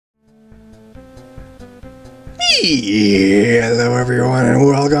Hello everyone and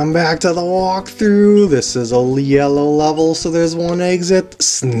welcome back to the walkthrough. This is a yellow level, so there's one exit.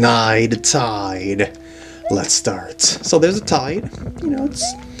 Snide Tide. Let's start. So there's a tide. You know,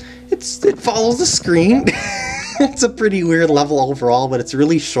 it follows the screen. It's a pretty weird level overall, but it's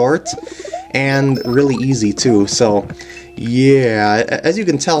really short and really easy too. So yeah, as you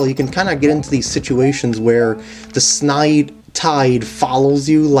can tell, you can kind of get into these situations where the Snide Tide follows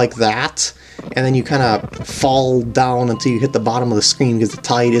you like that, and then you kind of fall down until you hit the bottom of the screen because the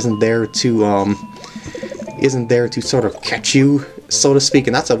tide isn't there to sort of catch you, so to speak.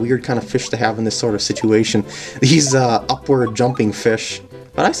 And that's a weird kind of fish to have in this sort of situation. These upward jumping fish,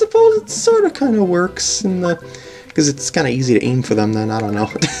 but I suppose it sort of kind of works in the because it's kind of easy to aim for them. Then I don't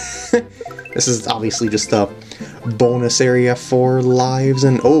know. This is obviously just a bonus area for lives,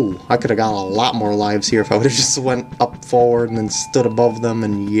 and oh, I could have got a lot more lives here if I would have just went up forward and then stood above them,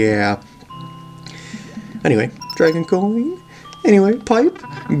 and yeah. Anyway, dragon coin. Anyway, pipe,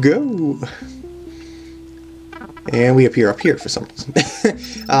 go. And we appear up here for some reason.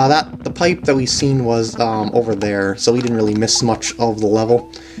 The pipe that we seen was over there, so we didn't really miss much of the level.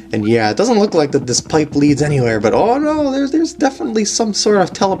 And yeah, it doesn't look like that this pipe leads anywhere, but oh no, there's definitely some sort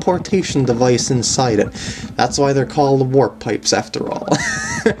of teleportation device inside it. That's why they're called warp pipes after all.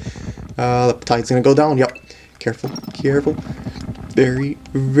 The tide's gonna go down, yep. Careful, careful. Very,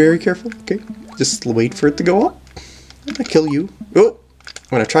 very careful, okay. Just wait for it to go up. I'm gonna kill you. Oh!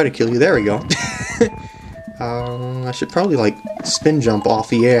 I'm gonna try to kill you, there we go. I should probably like spin jump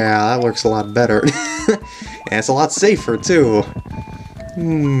off, yeah, that works a lot better. And it's a lot safer too.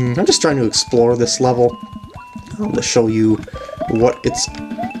 I'm just trying to explore this level to show you what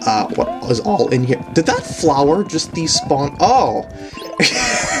is all in here. Did that flower just despawn? Oh!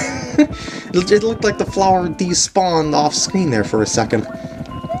 It looked like the flower despawned off screen there for a second.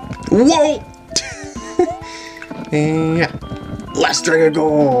 Whoa! And yeah. Last dragon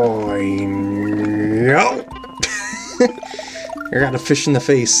coin! No! I got a fish in the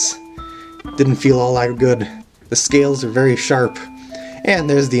face. Didn't feel all that good. The scales are very sharp. And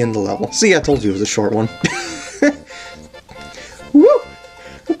there's the end of the level. See, I told you it was a short one. Woo!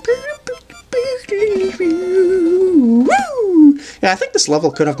 Yeah, I think this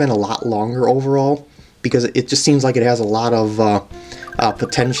level could have been a lot longer overall, because it just seems like it has a lot of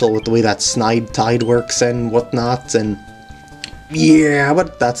potential with the way that Snide Tide works and whatnot, and yeah,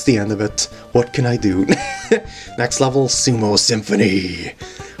 but that's the end of it. What can I do? Next level, Sumo Symphony.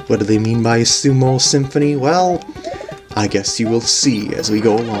 What do they mean by Sumo Symphony? Well, I guess you will see as we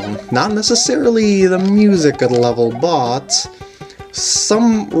go along. Not necessarily the music of the level, but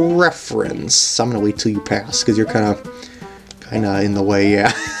some reference. I'm gonna wait till you pass, because you're kinda in the way,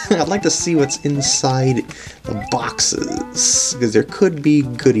 yeah. I'd like to see what's inside the boxes, because there could be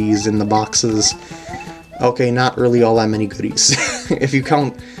goodies in the boxes. Okay, not really all that many goodies. If you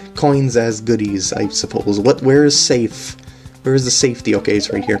count coins as goodies, I suppose. Where is safe? Where is the safety? Okay, it's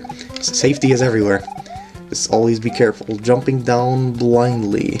right here. Safety is everywhere. Just always be careful. Jumping down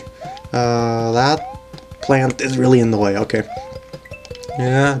blindly. That plant is really in the way, okay.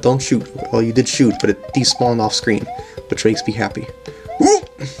 Yeah, don't shoot. Well, you did shoot, but it despawned off screen, which makes me happy. Woo!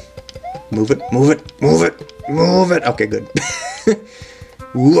 Move it, move it, move it, move it! Okay, good.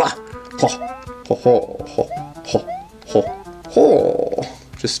 Ho, ho, ho, ho, ho, ho.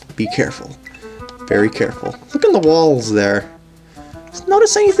 Just be careful. Very careful. Look in the walls there.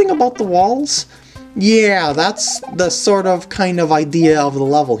 Notice anything about the walls? Yeah, that's the sort of kind of idea of the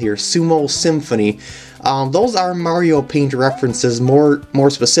level here. Sumo Symphony. Those are Mario Paint references, more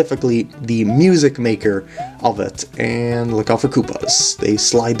specifically the music maker of it. And look out for Koopas. They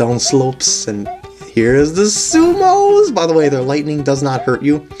slide down slopes, and here's the Sumos! By the way, their lightning does not hurt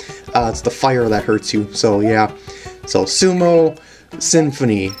you. It's the fire that hurts you, so yeah. So Sumo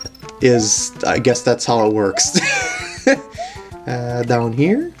Symphony is, I guess that's how it works. Down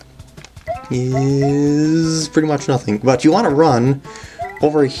here is pretty much nothing. But you want to run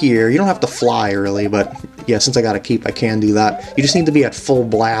over here. You don't have to fly, really, but yeah, since I got a cape, I can do that. You just need to be at full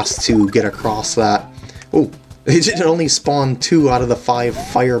blast to get across that. Oh, it only spawned 2 out of the 5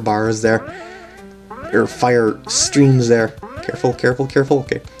 fire bars there. Or fire streams there. Careful, careful, careful.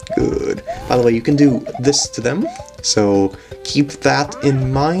 Okay, good. By the way, you can do this to them, so keep that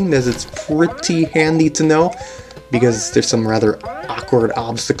in mind, as it's pretty handy to know, because there's some rather awkward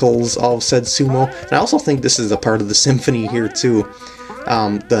obstacles of said sumo. And I also think this is a part of the symphony here too.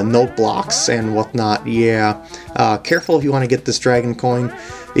 The note blocks and whatnot, yeah. Careful if you want to get this dragon coin,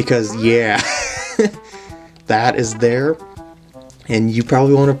 because yeah, that is there. And you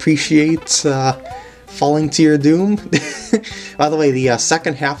probably won't appreciate falling to your doom. By the way, the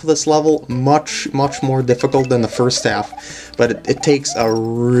second half of this level, much more difficult than the first half, but it takes a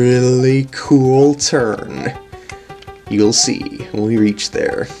really cool turn. You'll see when we reach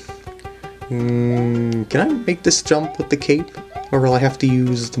there. Can I make this jump with the cape? Or will I have to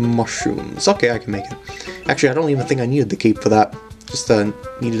use the mushrooms? Okay, I can make it. Actually, I don't even think I needed the cape for that. Just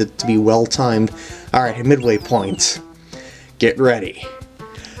needed it to be well-timed. Alright, midway point. Get ready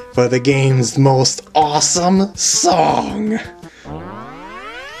for the game's most awesome song!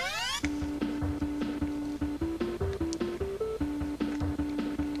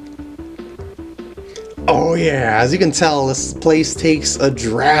 Oh yeah, as you can tell, this place takes a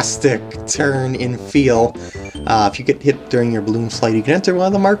drastic turn in feel. If you get hit during your balloon flight, you can enter one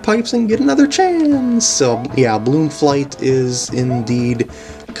of the marked pipes and get another chance. So yeah, balloon flight is indeed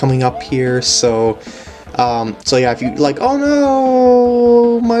coming up here. So yeah, if you like, oh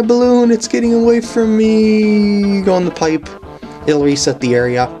no, my balloon, it's getting away from me, go on the pipe, it'll reset the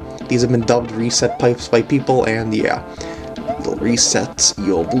area. These have been dubbed reset pipes by people, and yeah, it'll reset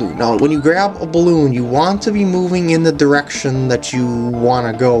your balloon. Now, when you grab a balloon, you want to be moving in the direction that you want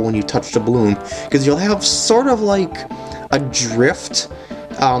to go when you touch the balloon, because you'll have sort of like a drift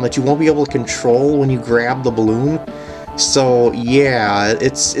that you won't be able to control when you grab the balloon. So yeah,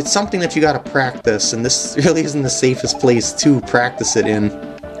 it's something that you gotta practice, and this really isn't the safest place to practice it in,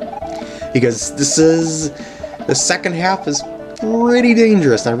 because the second half is pretty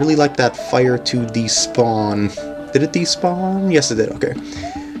dangerous. I really like that fire to despawn. Did it despawn? Yes, it did. Okay.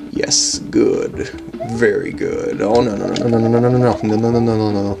 Yes, good. Very good. Oh no, not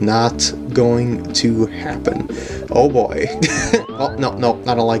going to happen. Oh boy. Oh no,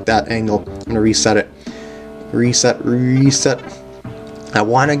 I don't like that angle. I'm gonna reset it. Reset. I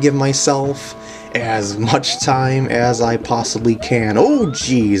want to give myself as much time as I possibly can. Oh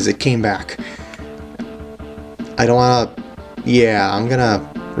jeez, it came back. I don't want to... Yeah, I'm gonna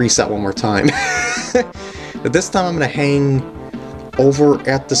reset one more time. But this time I'm gonna hang over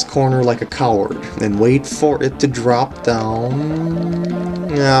at this corner like a coward and wait for it to drop down.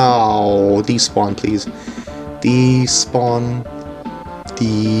 No, despawn please. Despawn.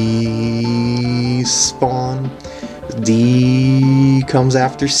 D comes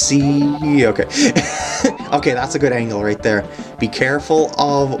after C. Okay. Okay, that's a good angle right there. Be careful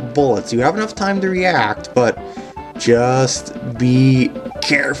of bullets. You have enough time to react, but just be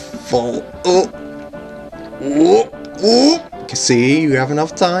careful. See, you have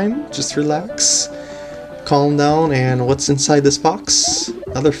enough time. Just relax. Calm down. And what's inside this box?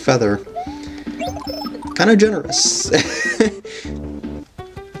 Another feather. Kind of generous.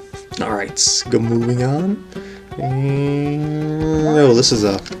 Alright, go moving on. Oh, this is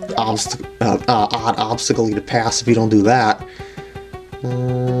a odd obstacle to pass if you don't do that.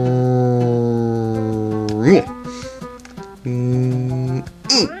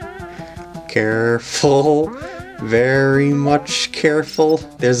 Careful. Very much careful.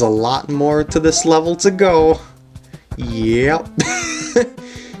 There's a lot more to this level to go. Yep.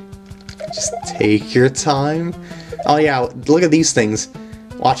 Just take your time. Oh yeah, look at these things.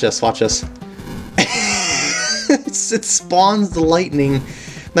 Watch this, watch this. It spawns the lightning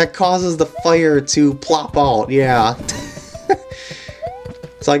that causes the fire to plop out, yeah.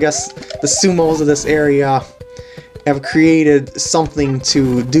 So I guess the sumos of this area have created something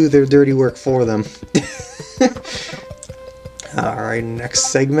to do their dirty work for them. Alright, next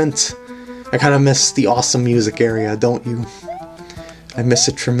segment. I kind of miss the awesome music area, don't you? I miss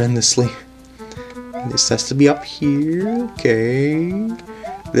it tremendously. This has to be up here, okay.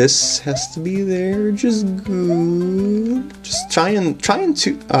 This has to be there, just good. Just try and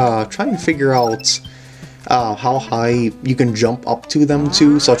figure out how high you can jump up to them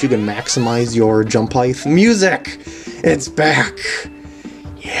too, so that you can maximize your jump height. Music! It's back!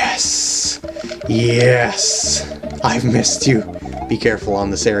 Yes! Yes! I've missed you. Be careful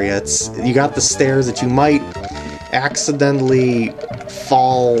on this area. You got the stairs that you might accidentally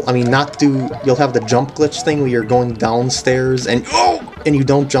fall. I mean, you'll have the jump glitch thing where you're going downstairs and you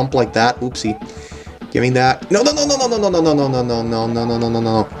don't jump like that. Oopsie. Give me that. No.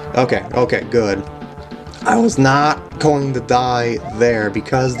 Okay, good. I was not going to die there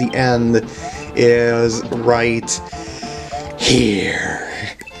because the end is right here.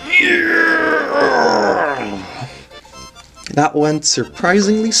 That went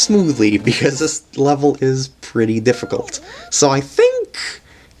surprisingly smoothly because this level is pretty difficult. So I think,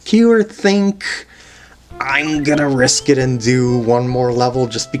 I'm gonna risk it and do one more level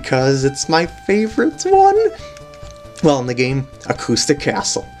just because it's my favorite one. Well, in the game, Acoustic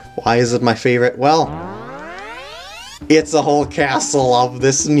Castle. Why is it my favorite? Well, It's a whole castle of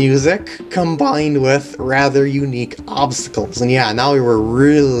this music combined with rather unique obstacles. And yeah, now we were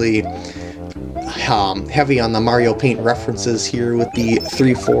really heavy on the Mario Paint references here with the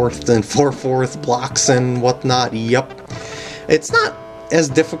 3/4 and 4/4 blocks and whatnot. Yep. It's not as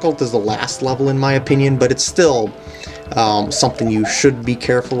difficult as the last level in my opinion, but it's still something you should be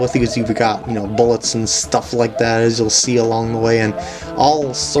careful with because you've got, you know, bullets and stuff like that, as you'll see along the way, and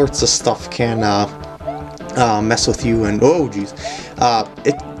all sorts of stuff can mess with you. And oh geez,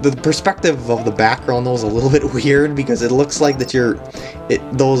 the perspective of the background though is a little bit weird because it looks like that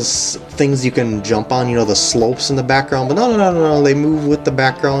those things you can jump on, you know, the slopes in the background, but no, they move with the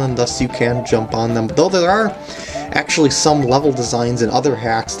background and thus you can jump on them. Though there are actually some level designs and other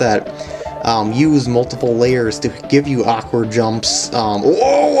hacks that use multiple layers to give you awkward jumps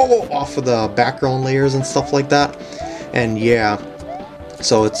off of the background layers and stuff like that. And yeah,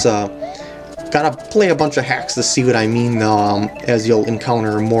 so it's gotta play a bunch of hacks to see what I mean, as you'll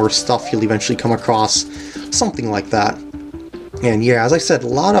encounter more stuff, you'll eventually come across something like that. And yeah, as I said, a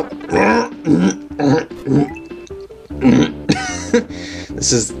lot of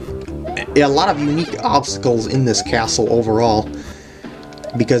a lot of unique obstacles in this castle overall,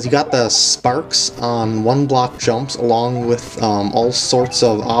 because you got the sparks on 1-block jumps along with all sorts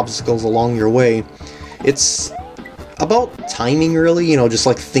of obstacles along your way. It's about timing, really, you know, just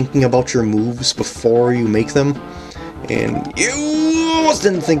like thinking about your moves before you make them, and you almost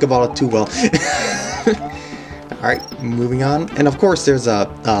didn't think about it too well. Alright, moving on. And of course there's a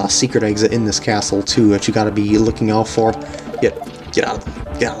secret exit in this castle too that you gotta be looking out for. Get out of the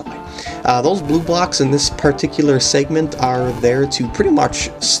way, get out of the way. Those blue blocks in this particular segment are there to pretty much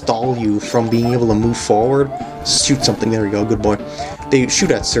stall you from being able to move forward. Shoot something, there we go, good boy. They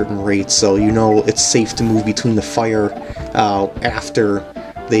shoot at certain rates, so you know it's safe to move between the fire after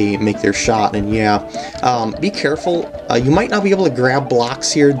they make their shot. And yeah, be careful. You might not be able to grab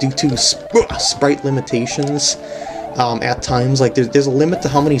blocks here due to sprite limitations at times. Like there's a limit to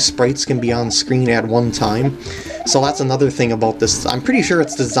how many sprites can be on screen at one time. So that's another thing about this. I'm pretty sure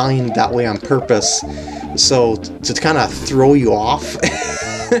it's designed that way on purpose, so to kind of throw you off.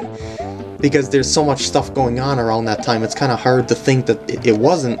 Because there's so much stuff going on around that time, it's kind of hard to think that it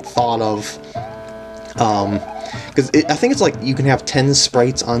wasn't thought of. Because I think it's like you can have 10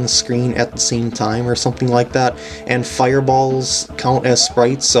 sprites on the screen at the same time or something like that, and fireballs count as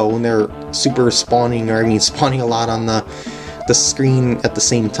sprites, so when they're super spawning, or I mean spawning a lot on the screen at the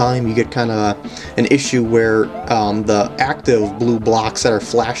same time, you get kind of an issue where the active blue blocks that are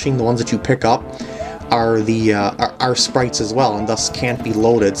flashing, the ones that you pick up, are the are sprites as well, and thus can't be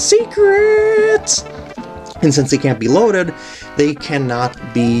loaded. Secret! And since they can't be loaded, they cannot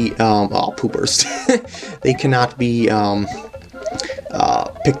be oh, poopers. They cannot be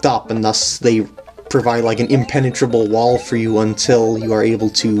picked up, and thus they provide like an impenetrable wall for you until you are able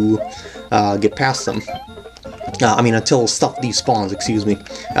to get past them. I mean, until stuff despawns, excuse me.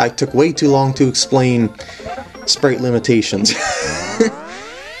 I took way too long to explain sprite limitations.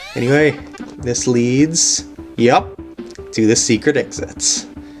 Anyway, this leads, yep, to the secret exits.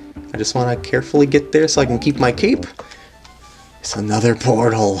 I just want to carefully get there so I can keep my cape. It's another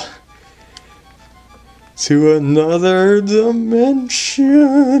portal to another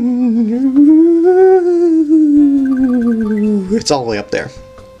dimension. It's all the way up there.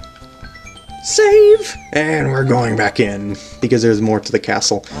 Save! And we're going back in, because there's more to the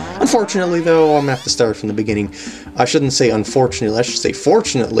castle. Unfortunately, though, I'm gonna have to start from the beginning. I shouldn't say unfortunately, I should say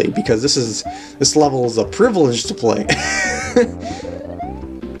fortunately, because this level is a privilege to play.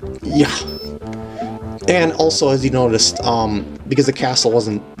 Yeah. And also, as you noticed, because the castle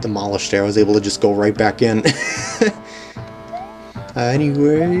wasn't demolished there, I was able to just go right back in.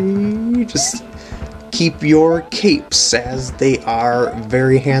 Anyway, just keep your capes, as they are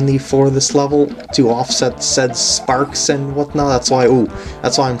very handy for this level to offset said sparks and whatnot. That's why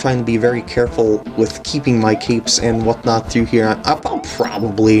I'm trying to be very careful with keeping my capes and whatnot through here. I'll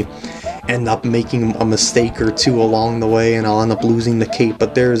probably end up making a mistake or two along the way, and I'll end up losing the cape,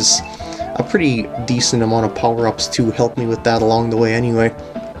 but there's a pretty decent amount of power-ups to help me with that along the way anyway.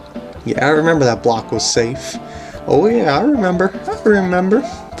 Yeah, I remember that block was safe. Oh yeah, I remember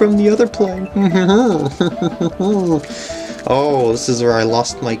from the other play. Oh, this is where I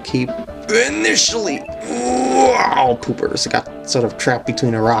lost my cape initially. Wow, poopers. I got sort of trapped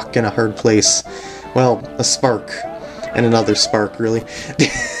between a rock and a hard place. Well, a spark. And another spark, really.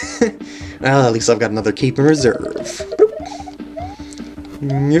 Well, at least I've got another cape in reserve.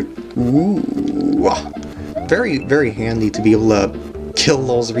 Ooh. Very, very handy to be able to kill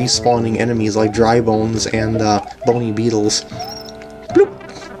those respawning enemies like dry bones and bony beetles. Bloop.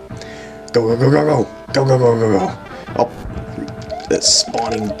 Go, go, go, go, go. Go, go, go, go, go. Oh, the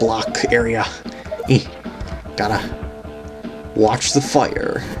spawning block area. Gotta watch the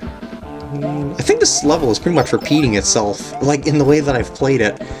fire. I think this level is pretty much repeating itself, like in the way that I've played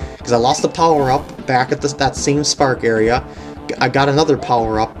it. Because I lost the power-up back at that same spark area. I got another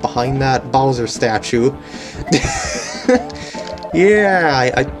power-up behind that Bowser statue.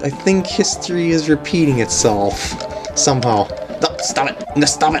 Yeah, I think history is repeating itself. Somehow. No, stop it! No,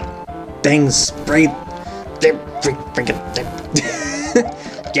 stop it! Dang, spray...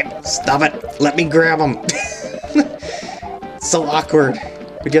 Yeah, stop it! Let me grab him! So awkward.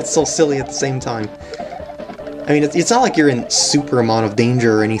 It gets so silly at the same time. I mean, it's not like you're in super amount of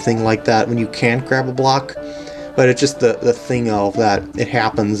danger or anything like that when you can't grab a block, but it's just the thing of that it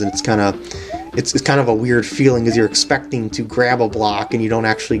happens, and it's kind of a weird feeling because you're expecting to grab a block and you don't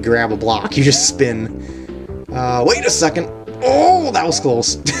actually grab a block. You just spin. Wait a second. Oh, that was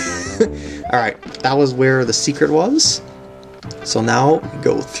close. Alright, that was where the secret was. So now we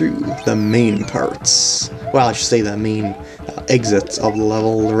go through the main parts. Well, I should say the main exits of the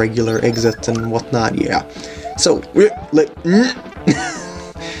level, the regular exit and whatnot, yeah. So,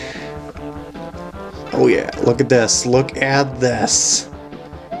 oh yeah, look at this, look at this.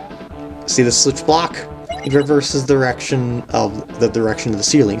 See the switch block? It reverses the direction of the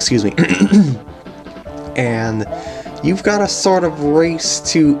ceiling, excuse me. And you've got to sort of race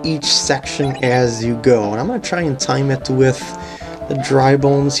to each section as you go. And I'm going to try and time it with the dry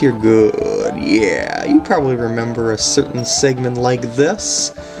bones here. Good. Yeah, you probably remember a certain segment like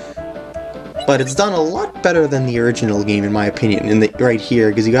this. But it's done a lot better than the original game, in my opinion, right here,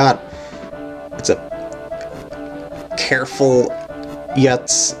 because you got... It's a careful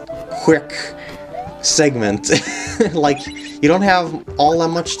yet quick segment. Like, you don't have all that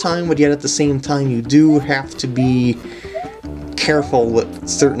much time, but yet at the same time you do have to be careful with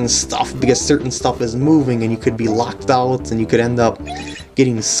certain stuff, because certain stuff is moving and you could be locked out and you could end up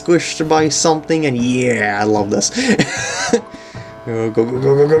getting squished by something, and yeah, I love this. Go, go, go,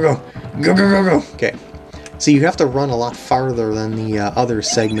 go, go, go, go. Go, go, go, go. Okay. So you have to run a lot farther than the other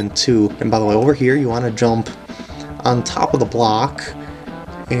segment too. And by the way, over here you want to jump on top of the block.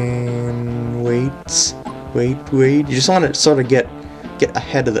 And wait. You just want to sort of get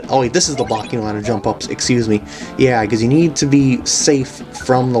ahead of the... Oh wait, this is the block you want to jump up, excuse me. Yeah, because you need to be safe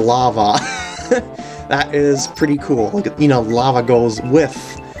from the lava. That is pretty cool. Like, you know, lava goes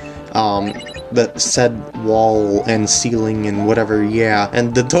with the said wall and ceiling and whatever, yeah.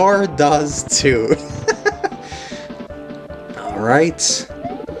 And the door does too. Alright.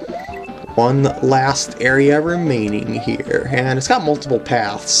 One last area remaining here. And it's got multiple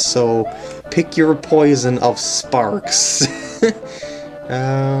paths, so pick your poison of sparks.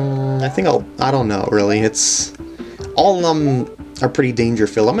 I think I don't know, really. It's... all of them are pretty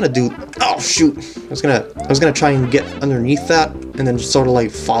danger-filled. I'm gonna do... Oh, shoot! I was gonna try and get underneath that, and then just sort of like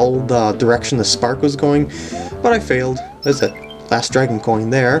follow the direction the spark was going, but I failed. There's a last dragon coin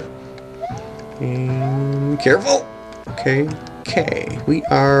there. And careful! Okay, we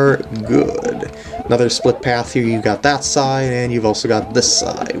are good. Another split path here. You've got that side, and you've also got this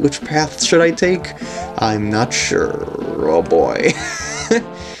side. Which path should I take? I'm not sure. Oh boy.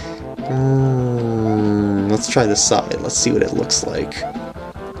 Let's try this side. Let's see what it looks like.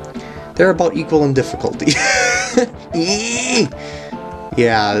 They're about equal in difficulty.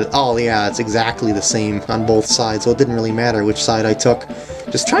 Yeah, oh yeah, it's exactly the same on both sides, so it didn't really matter which side I took.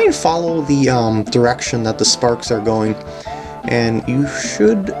 Just try and follow the direction that the sparks are going, and you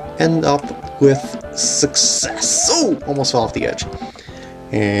should end up with success. Oh, almost fell off the edge.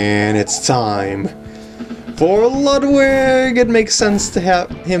 And it's time for Ludwig! It makes sense to have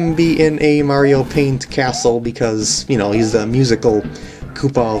him be in a Mario Paint castle because, you know, he's the musical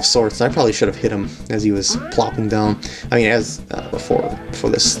Koopa of sorts. I probably should have hit him as he was plopping down. I mean, as before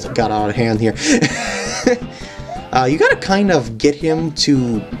this got out of hand here. You gotta kind of get him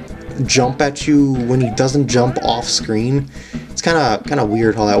to jump at you when he doesn't jump off screen. It's kind of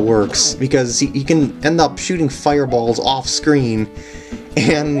weird how that works, because he can end up shooting fireballs off screen,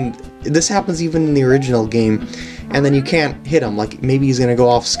 and this happens even in the original game, and then you can't hit him. Like, maybe he's gonna go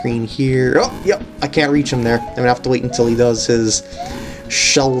off screen here. Oh, yep, I can't reach him there. I'm gonna have to wait until he does his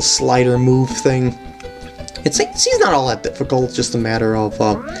shell slider move thing. It's not all that difficult, it's just a matter of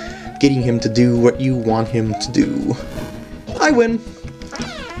getting him to do what you want him to do. I win!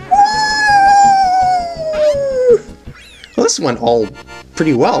 Well, this went all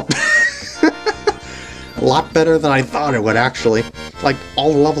pretty well. A lot better than I thought it would, actually. Like,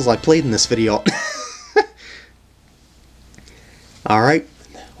 all the levels I played in this video. Alright,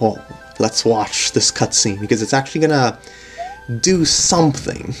 well, let's watch this cutscene, because it's actually gonna do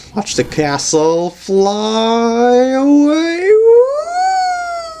something. Watch the castle fly away. Woo!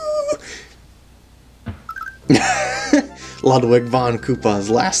 Ludwig von Koopa's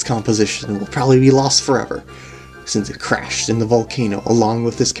last composition will probably be lost forever, since it crashed in the volcano along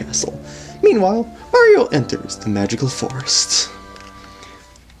with his castle. Meanwhile, Mario enters the magical forest.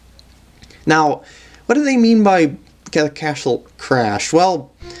 Now, what do they mean by the castle crash? Well,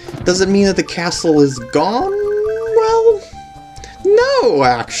 does it mean that the castle is gone? Well, no,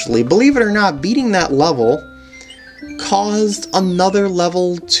 actually. Believe it or not, beating that level caused another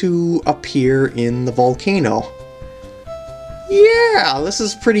level to appear in the volcano. Yeah, this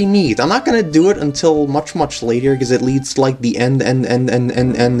is pretty neat. I'm not gonna do it until much later because it leads to like the end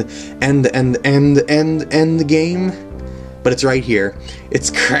game. But it's right here.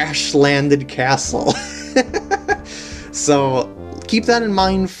 It's Crash Landed Castle. So keep that in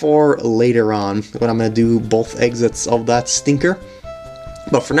mind for later on when I'm gonna do both exits of that stinker.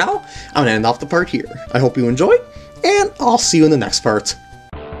 But for now, I'm gonna end off the part here. I hope you enjoy, and I'll see you in the next part.